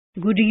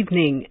Good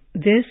evening.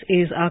 This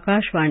is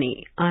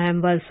Akashvani. I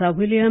am Valsa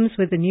Williams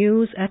with the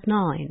news at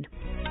 9.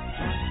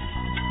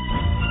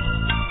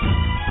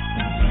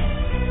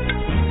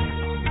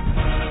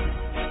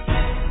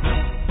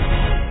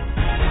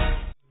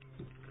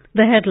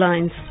 The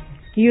headlines.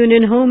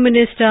 Union Home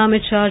Minister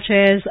Amit Shah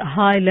chairs a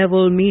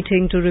high-level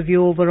meeting to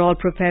review overall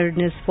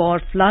preparedness for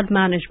flood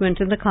management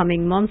in the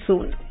coming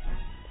monsoon.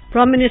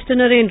 Prime Minister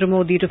Narendra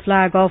Modi to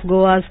flag off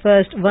Goa's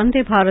first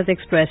Vande Bharat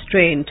Express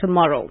train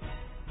tomorrow.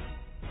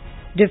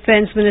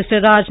 Defence Minister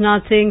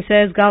Rajnath Singh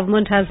says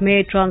government has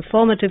made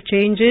transformative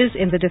changes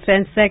in the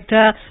defence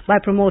sector by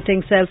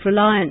promoting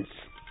self-reliance.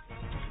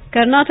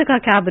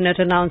 Karnataka Cabinet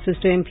announces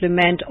to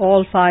implement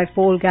all 5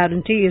 poll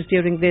guarantees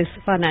during this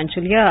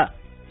financial year.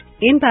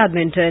 In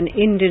Badminton,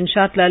 Indian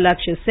shuttler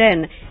Lakshya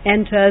Sen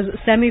enters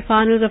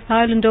semifinals of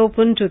Thailand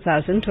Open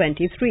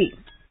 2023.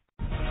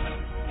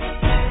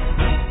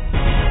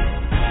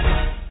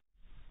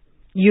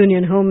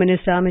 Union Home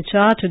Minister Amit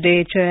Shah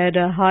today chaired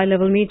a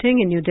high-level meeting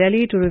in New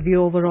Delhi to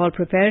review overall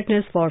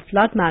preparedness for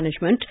flood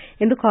management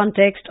in the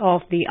context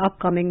of the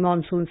upcoming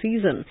monsoon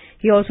season.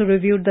 He also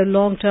reviewed the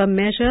long-term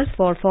measures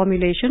for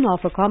formulation of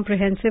a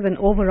comprehensive and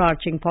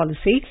overarching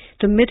policy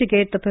to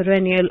mitigate the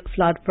perennial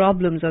flood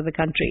problems of the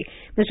country.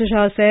 Mr.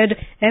 Shah said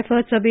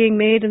efforts are being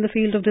made in the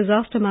field of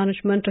disaster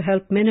management to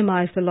help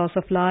minimize the loss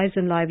of lives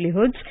and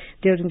livelihoods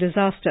during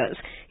disasters.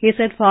 He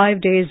said 5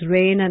 days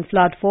rain and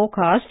flood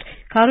forecast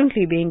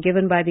currently being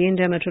given by the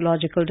India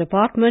Meteorological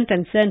Department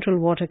and Central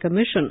Water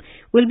Commission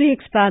will be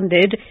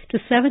expanded to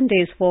 7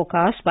 days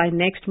forecast by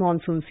next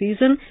monsoon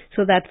season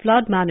so that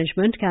flood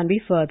management can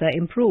be further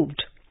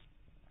improved.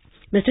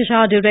 Mr.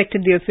 Shah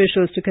directed the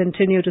officials to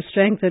continue to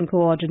strengthen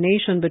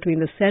coordination between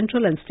the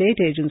central and state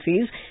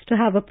agencies to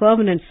have a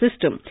permanent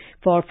system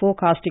for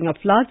forecasting of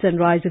floods and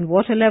rise in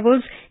water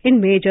levels in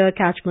major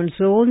catchment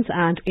zones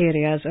and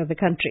areas of the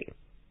country.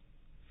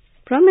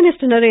 Prime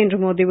Minister Narendra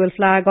Modi will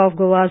flag off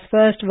Goa's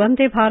first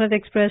Vande Bharat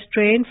Express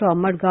train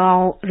from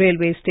Madgaon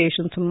railway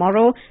station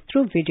tomorrow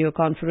through video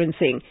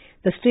conferencing.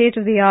 The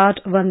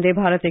state-of-the-art Vande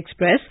Bharat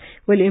Express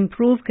will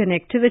improve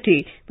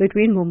connectivity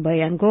between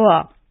Mumbai and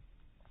Goa.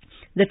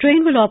 The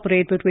train will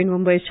operate between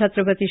Mumbai's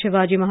Chhatrapati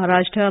Shivaji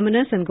Maharaj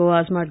terminus and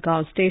Goa's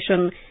Madgaon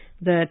station.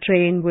 The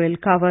train will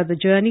cover the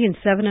journey in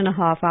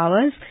 7.5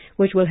 hours,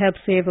 which will help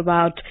save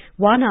about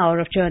 1 hour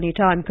of journey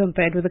time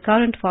compared with the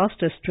current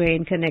fastest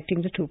train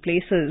connecting the two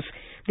places.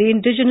 The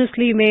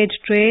indigenously made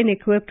train,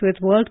 equipped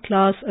with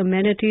world-class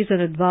amenities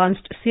and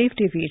advanced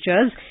safety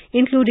features,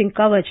 including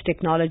Kavach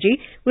technology,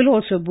 will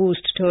also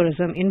boost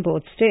tourism in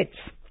both states.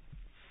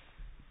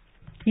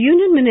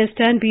 Union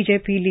Minister and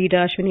BJP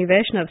leader Ashwini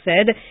Vaishnav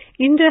said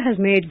India has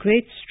made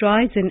great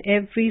strides in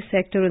every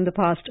sector in the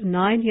past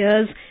 9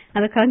 years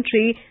and the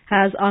country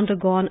has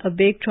undergone a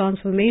big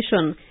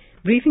transformation.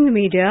 Briefing the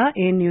media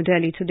in New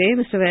Delhi today,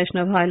 Mr.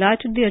 Vaishnav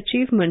highlighted the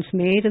achievements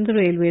made in the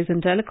railways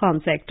and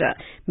telecom sector,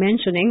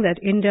 mentioning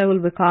that India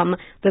will become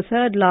the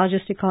third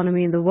largest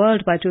economy in the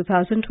world by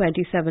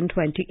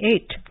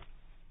 2027-28.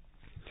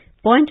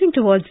 Pointing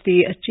towards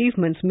the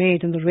achievements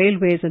made in the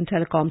railways and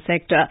telecom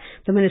sector,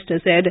 the minister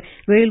said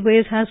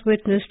railways has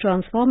witnessed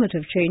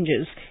transformative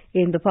changes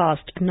in the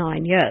past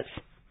 9 years.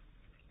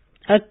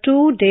 A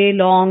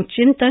 2-day-long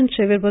Chintan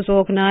Shivir was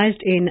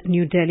organized in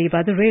New Delhi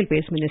by the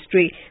Railways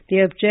Ministry.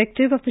 The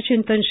objective of the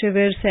Chintan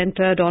Shivir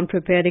centered on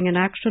preparing an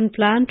action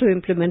plan to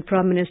implement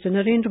Prime Minister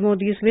Narendra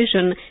Modi's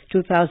Vision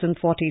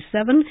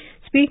 2047.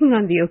 Speaking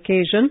on the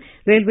occasion,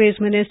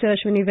 Railways Minister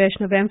Ashwini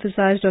Vaishnav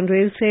emphasized on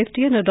rail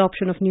safety and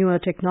adoption of newer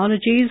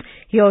technologies.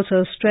 He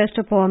also stressed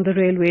upon the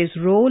railways'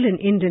 role in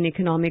Indian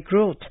economic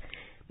growth.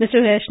 Mr.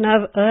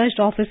 Vaishnav urged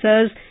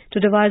officers to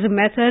devise a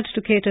method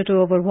to cater to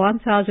over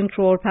 1,000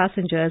 crore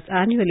passengers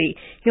annually.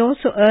 He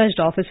also urged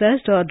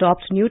officers to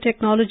adopt new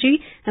technology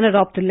and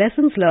adopt the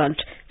lessons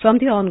learnt from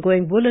the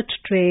ongoing bullet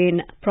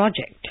train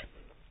project.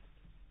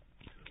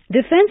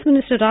 Defence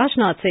Minister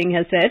Rajnath Singh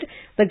has said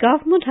the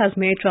government has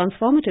made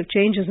transformative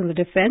changes in the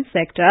defence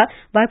sector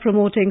by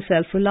promoting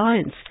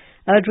self-reliance.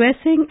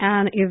 Addressing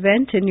an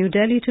event in New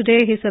Delhi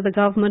today, he said the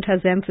government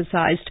has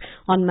emphasized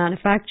on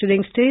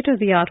manufacturing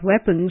state-of-the-art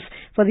weapons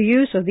for the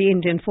use of the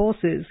Indian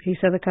forces. He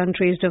said the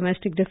country's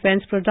domestic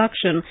defence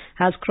production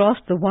has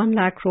crossed the 1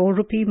 lakh crore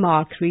rupee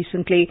mark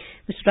recently.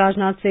 Mr.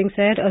 Rajnath Singh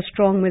said a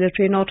strong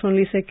military not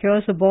only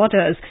secures the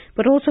borders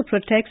but also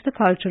protects the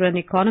culture and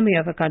economy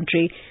of a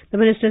country. The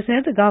minister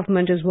said the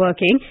government is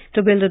working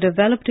to build a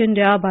developed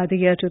India by the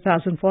year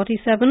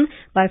 2047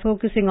 by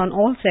focusing on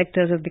all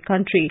sectors of the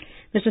country.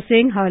 Mr.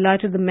 Singh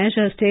highlighted the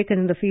measures taken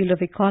in the field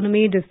of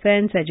economy,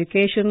 defence,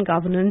 education,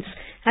 governance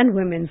and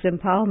women's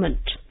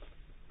empowerment.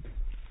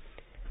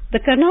 The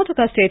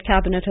Karnataka State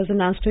Cabinet has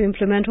announced to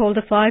implement all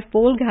the 5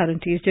 poll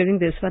guarantees during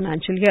this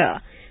financial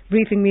year.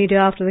 Briefing media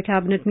after the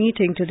Cabinet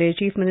meeting today,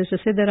 Chief Minister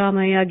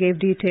Siddaramaiah gave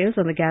details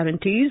on the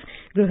guarantees.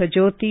 Griha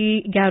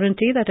Jyoti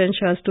guarantee that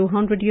ensures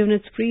 200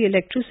 units free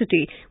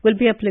electricity will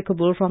be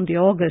applicable from the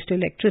August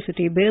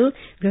electricity bill.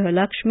 Griha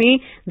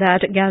Lakshmi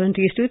that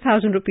guarantees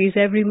 2,000 rupees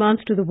every month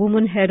to the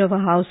woman head of a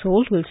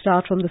household will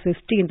start from the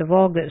 15th of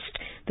August.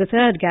 The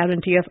third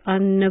guarantee of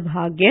Anna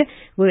Bhagya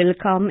will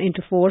come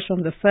into force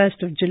from the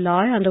 1st of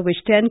July, under which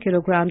 10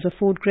 kilograms of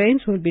food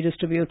grains will be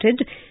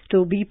distributed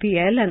to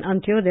BPL and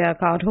Antyodaya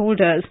card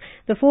holders.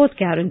 The fourth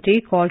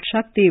guarantee, called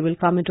Shakti, will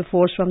come into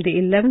force from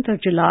the 11th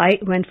of July,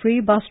 when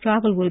free bus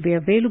travel will be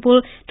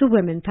available to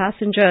women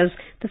passengers.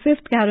 The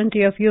fifth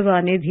guarantee of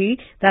Yuva Nidhi,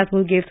 that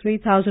will give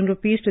 3,000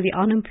 rupees to the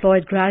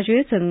unemployed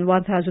graduates and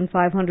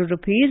 1,500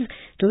 rupees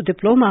to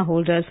diploma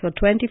holders for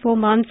 24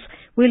 months,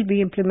 will be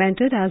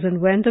implemented as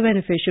and when the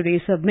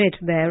beneficiaries submit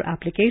their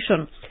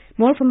application.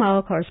 More from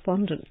our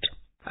correspondent.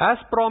 As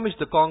promised,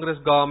 the Congress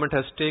government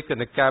has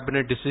taken a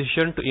cabinet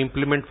decision to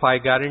implement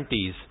 5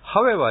 guarantees.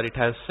 However, it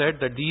has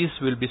said that these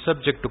will be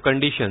subject to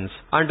conditions.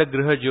 Under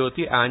Griha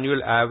Jyoti,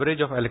 annual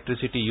average of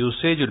electricity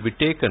usage will be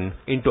taken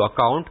into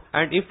account,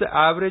 and if the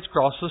average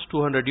crosses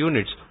 200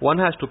 units, one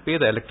has to pay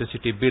the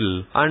electricity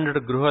bill. Under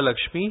Griha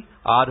Lakshmi,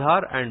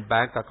 Aadhaar and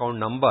bank account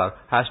number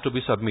has to be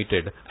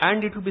submitted,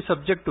 and it will be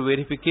subject to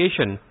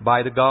verification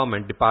by the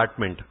government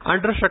department.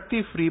 Under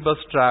Shakti, free bus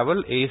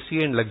travel,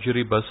 AC and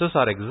luxury buses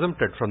are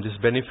exempted from this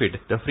benefit.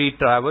 The free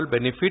travel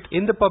benefit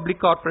in the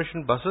public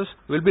corporation buses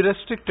will be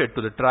restricted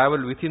to the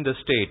travel within the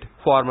state.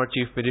 Former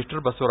Chief Minister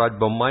Basavaraj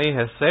Bommai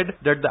has said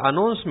that the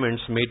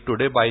announcements made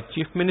today by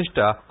Chief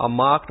Minister are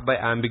marked by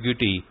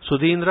ambiguity.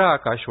 Sudhindra,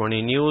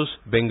 Akashvani News,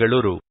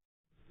 Bengaluru.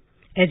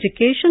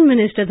 Education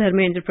Minister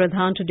Dharmendra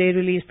Pradhan today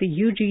released the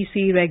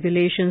UGC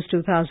Regulations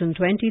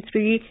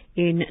 2023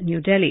 in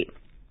New Delhi.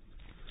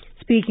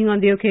 Speaking on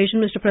the occasion,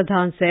 Mr.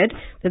 Pradhan said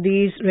that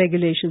these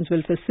regulations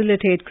will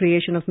facilitate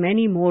creation of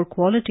many more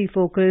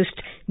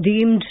quality-focused,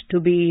 deemed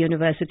to be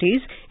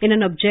universities in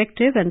an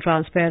objective and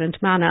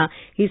transparent manner.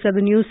 He said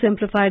the new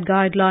simplified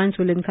guidelines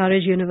will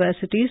encourage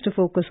universities to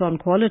focus on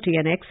quality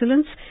and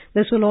excellence.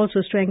 This will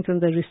also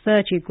strengthen the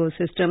research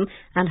ecosystem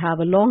and have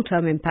a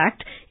long-term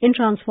impact in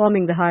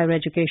transforming the higher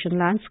education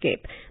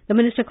landscape. The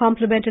minister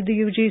complimented the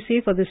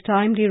UGC for this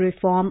timely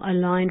reform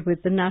aligned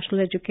with the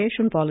National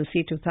Education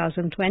Policy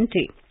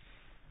 2020.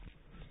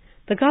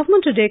 The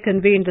government today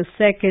convened the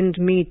second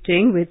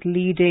meeting with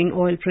leading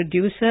oil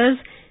producers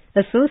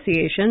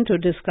association to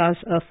discuss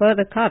a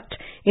further cut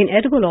in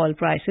edible oil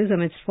prices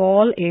amidst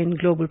fall in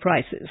global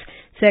prices.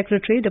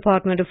 Secretary,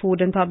 Department of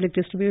Food and Public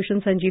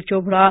Distribution Sanjeev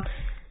Chopra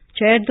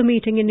chaired the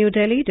meeting in New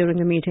Delhi. During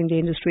the meeting, the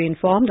industry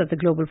informed that the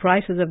global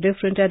prices of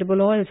different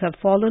edible oils have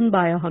fallen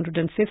by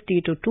 $150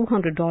 to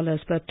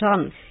 $200 per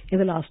ton in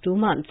the last 2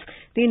 months.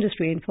 The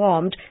industry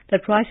informed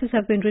that prices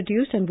have been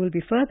reduced and will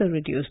be further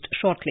reduced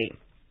shortly.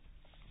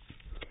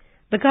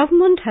 The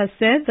government has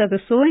said that the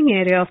sowing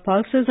area of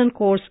pulses and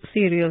coarse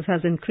cereals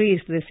has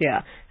increased this year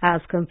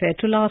as compared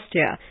to last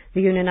year. The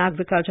Union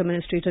Agriculture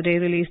Ministry today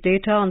released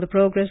data on the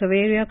progress of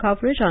area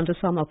coverage under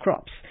summer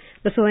crops.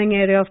 The sowing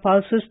area of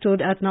pulses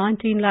stood at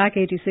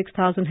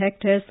 19,86,000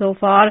 hectares so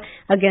far,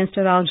 against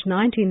around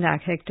 19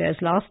 lakh hectares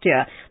last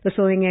year. The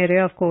sowing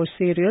area of coarse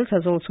cereals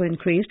has also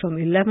increased from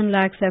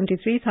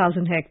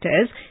 11,73,000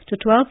 hectares to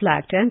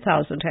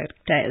 12,10,000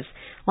 hectares.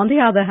 On the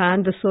other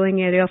hand, the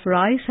sowing area of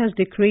rice has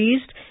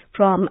decreased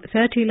from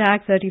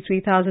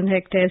 30,33,000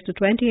 hectares to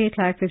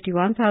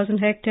 28,51,000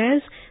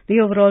 hectares.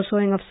 The overall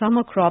sowing of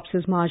summer crops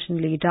is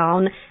marginally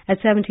down at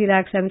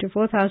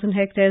 70,74,000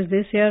 hectares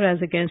this year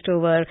as against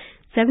over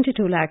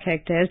 72 lakh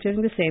hectares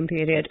during the same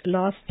period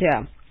last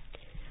year.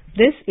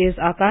 This is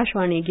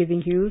Akashvani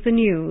giving you the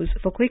news.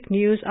 For quick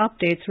news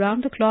updates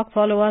round the clock,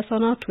 follow us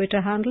on our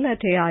Twitter handle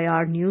at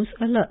AIR News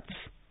Alerts.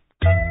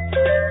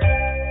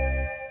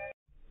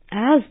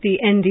 As the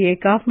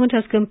NDA government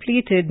has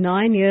completed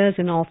 9 years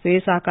in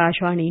office,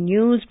 Akashvani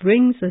News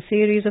brings a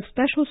series of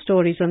special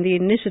stories on the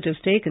initiatives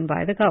taken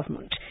by the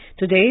government.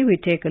 Today, we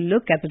take a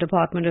look at the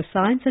Department of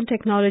Science and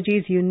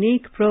Technology's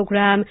unique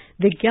program,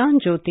 Vigyan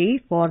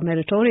Jyoti, for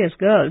meritorious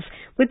girls,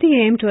 with the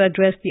aim to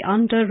address the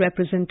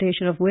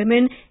underrepresentation of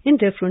women in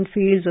different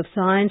fields of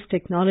science,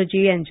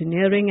 technology,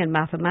 engineering and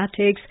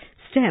mathematics,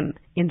 STEM,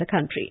 in the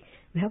country.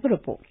 We have a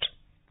report.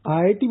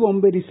 IIT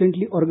Bombay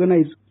recently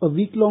organized a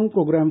week-long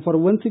program for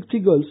 160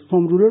 girls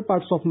from rural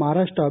parts of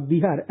Maharashtra,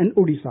 Bihar and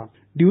Odisha.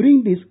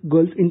 During this,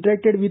 girls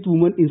interacted with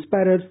women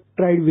inspirers,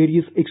 tried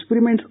various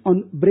experiments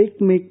on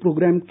break-make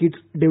program kits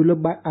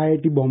developed by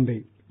IIT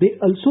Bombay. They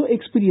also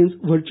experienced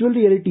virtual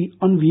reality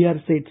on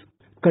VR sets.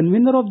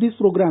 Convener of this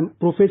program,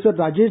 Professor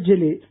Rajesh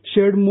Jele,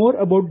 shared more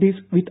about this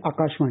with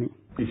Akashvani.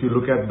 If you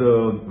look at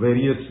the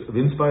various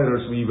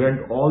Winspirers, we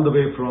went all the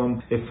way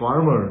from a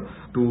farmer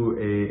to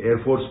a Air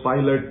Force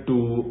pilot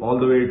to all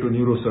the way to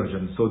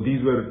neurosurgeon. So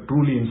these were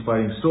truly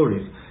inspiring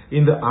stories.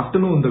 In the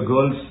afternoon, the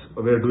girls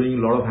were doing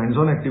a lot of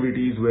hands-on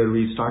activities where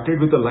we started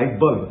with a light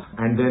bulb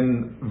and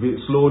then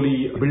we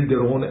slowly built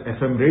their own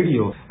FM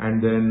radio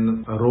and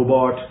then a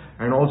robot,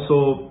 and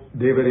also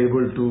they were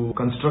able to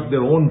construct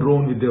their own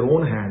drone with their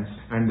own hands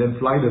and then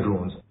fly the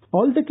drones.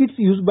 All the kits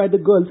used by the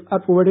girls are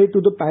provided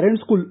to the parent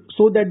school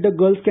so that the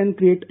girls can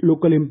create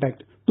local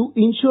impact. To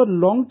ensure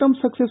long-term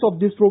success of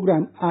this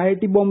program,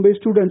 IIT Bombay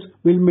students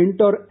will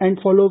mentor and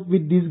follow up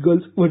with these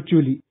girls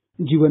virtually.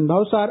 Jeevan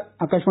Bhavsar,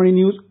 Akashvani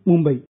News,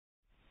 Mumbai.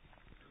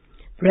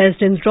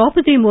 President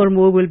Draupadi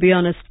Murmu will be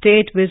on a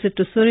state visit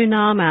to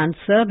Suriname and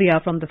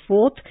Serbia from the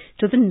 4th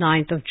to the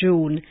 9th of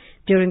June.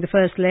 During the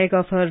first leg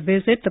of her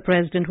visit, the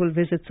President will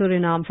visit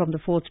Suriname from the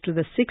 4th to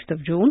the 6th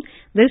of June.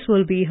 This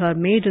will be her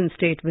maiden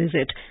state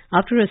visit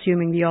after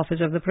assuming the office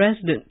of the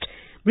President.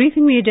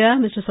 Briefing media,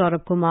 Mr.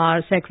 Saurabh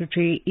Kumar,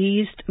 Secretary,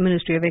 East,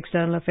 Ministry of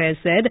External Affairs,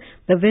 said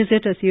the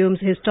visit assumes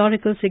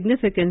historical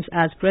significance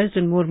as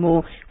President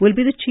Murmu will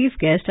be the chief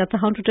guest at the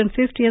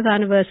 150th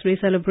anniversary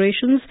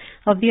celebrations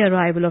of the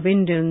arrival of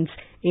Indians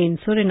in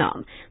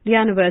Suriname. The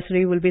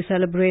anniversary will be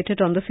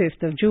celebrated on the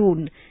 5th of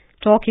June.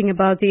 Talking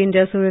about the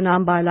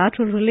India-Suriname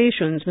bilateral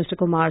relations, Mr.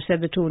 Kumar said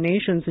the two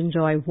nations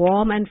enjoy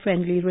warm and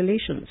friendly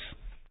relations.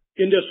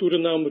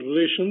 India-Suriname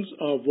relations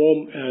are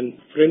warm and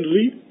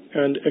friendly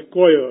and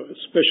acquire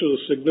special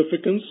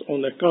significance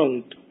on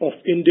account of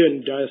Indian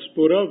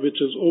diaspora, which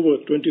is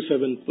over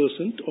 27%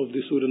 of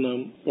the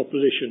Suriname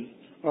population.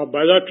 Our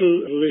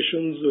bilateral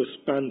relations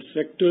span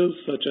sectors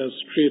such as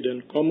trade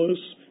and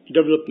commerce,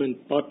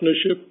 development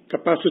partnership,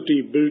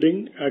 capacity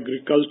building,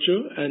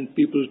 agriculture, and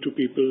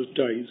people-to-people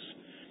ties.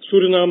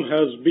 Suriname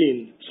has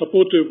been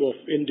supportive of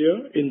India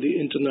in the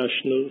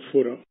international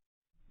fora.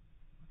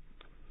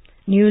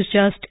 News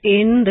just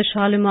in, the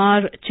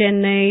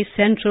Shalimar-Chennai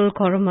Central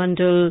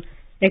Coromandel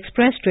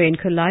Express train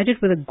collided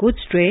with a goods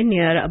train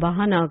near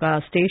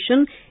Bahanagar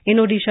station in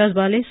Odisha's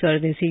Balesar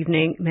this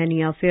evening.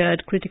 Many are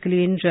feared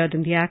critically injured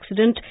in the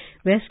accident.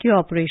 Rescue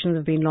operations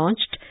have been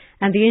launched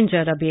and the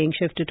injured are being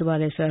shifted to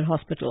Balesar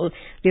Hospital.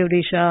 The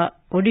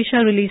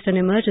Odisha released an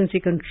emergency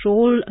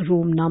control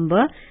room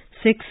number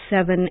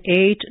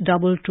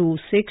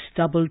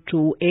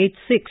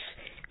 67822262286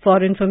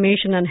 for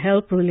information and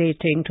help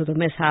relating to the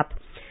mishap.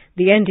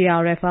 The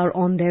NDRF are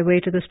on their way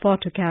to the spot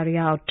to carry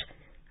out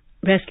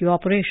rescue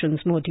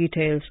operations. More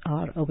details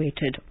are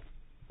awaited.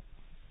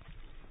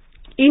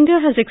 India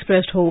has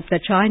expressed hope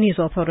that Chinese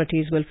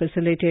authorities will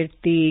facilitate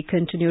the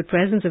continued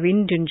presence of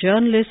Indian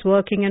journalists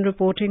working and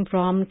reporting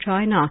from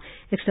China.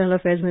 External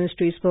Affairs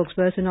Ministry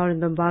spokesperson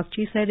Narendra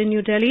Modi said in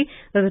New Delhi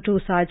that the two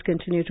sides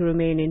continue to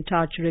remain in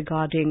touch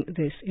regarding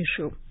this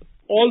issue.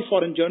 All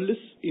foreign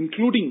journalists,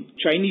 including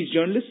Chinese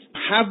journalists,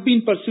 have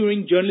been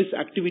pursuing journalist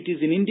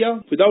activities in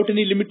India without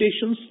any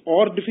limitations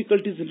or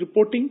difficulties in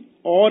reporting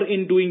or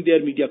in doing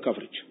their media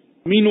coverage.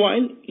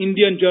 Meanwhile,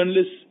 Indian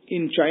journalists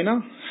in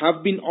China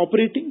have been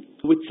operating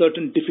with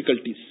certain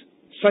difficulties,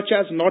 such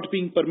as not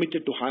being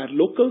permitted to hire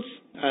locals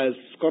as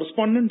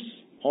correspondents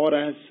or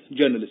as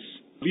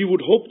journalists. We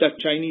would hope that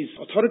Chinese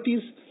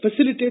authorities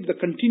facilitate the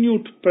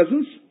continued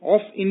presence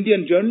of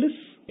Indian journalists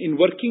in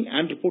working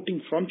and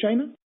reporting from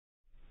China.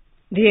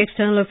 The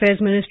External Affairs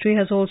Ministry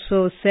has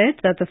also said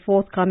that the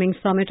forthcoming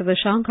summit of the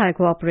Shanghai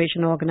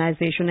Cooperation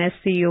Organization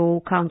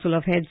SCO Council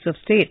of Heads of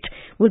State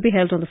will be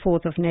held on the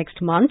 4th of next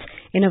month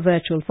in a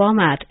virtual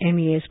format.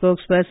 MEA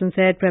spokesperson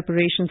said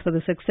preparations for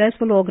the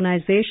successful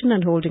organization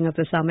and holding of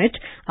the summit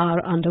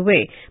are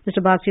underway. Mr.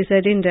 Bagchi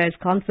said India is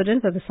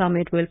confident that the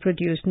summit will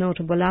produce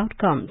notable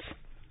outcomes.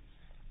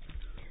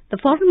 The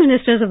foreign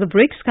ministers of the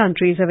BRICS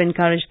countries have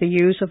encouraged the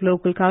use of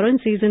local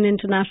currencies in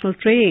international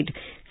trade,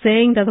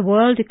 saying that the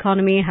world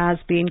economy has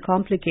been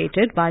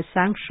complicated by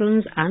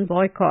sanctions and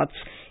boycotts.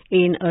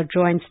 In a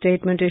joint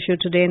statement issued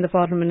today in the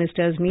foreign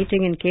ministers'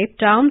 meeting in Cape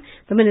Town,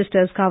 the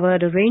ministers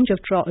covered a range of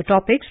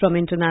topics from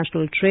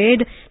international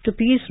trade to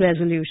peace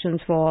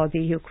resolutions for the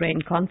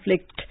Ukraine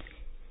conflict.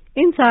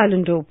 In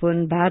Thailand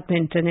Open,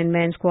 Badminton in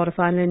men's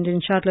quarterfinal,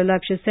 Indian shuttler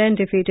Lakshya Sen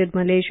defeated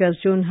Malaysia's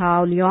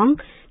Junhao Leong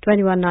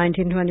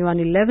 21-19,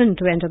 21-11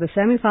 to enter the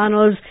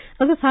semifinals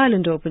of the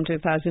Thailand Open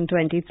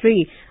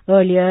 2023.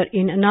 Earlier,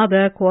 in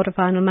another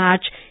quarterfinal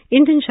match,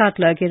 Indian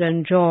shuttler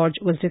Kiran George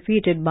was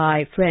defeated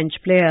by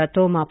French player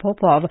Thomas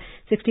Popov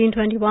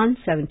 16-21,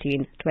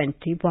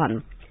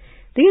 17-21.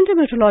 The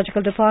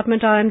Intermeteorological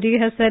Department IMD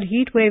has said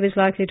heat wave is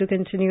likely to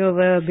continue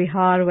over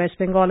Bihar, West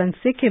Bengal and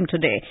Sikkim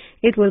today.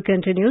 It will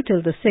continue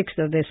till the 6th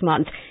of this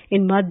month.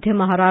 In Madhya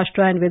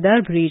Maharashtra and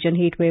Vidarbha region,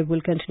 heat wave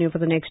will continue for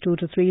the next 2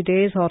 to 3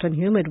 days. Hot and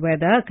humid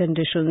weather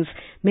conditions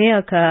may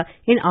occur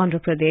in Andhra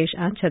Pradesh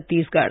and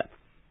Chhattisgarh.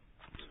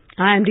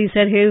 IMD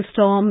said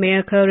hailstorm may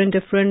occur in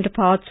different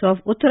parts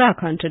of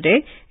Uttarakhand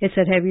today. It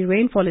said heavy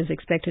rainfall is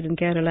expected in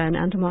Kerala and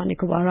Andaman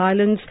Nicobar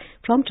Islands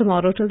from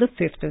tomorrow till the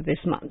 5th of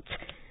this month.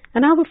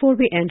 And now before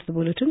we end the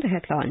bulletin, the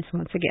headlines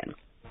once again.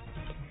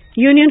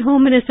 Union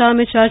Home Minister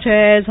Amit Shah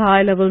chairs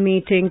high-level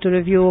meeting to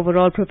review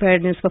overall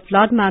preparedness for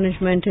flood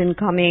management in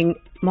coming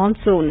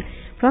monsoon.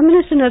 Prime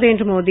Minister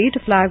Narendra Modi to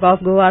flag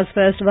off Goa's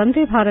first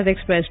Vande Bharat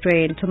Express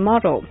train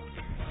tomorrow.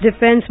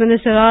 Defence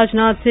Minister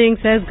Rajnath Singh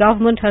says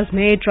government has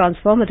made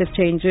transformative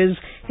changes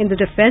in the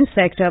defence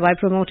sector by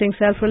promoting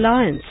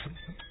self-reliance.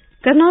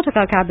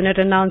 Karnataka Cabinet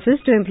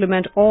announces to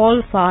implement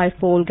all 5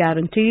 poll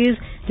guarantees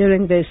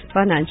during this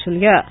financial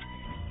year.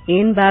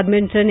 In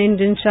badminton,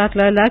 Indian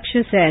shuttler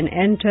Lakshya Sen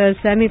enters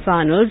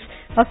semifinals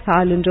of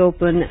Thailand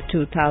Open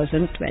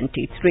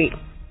 2023.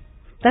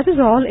 That is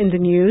all in the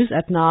news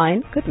at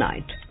 9. Good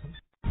night.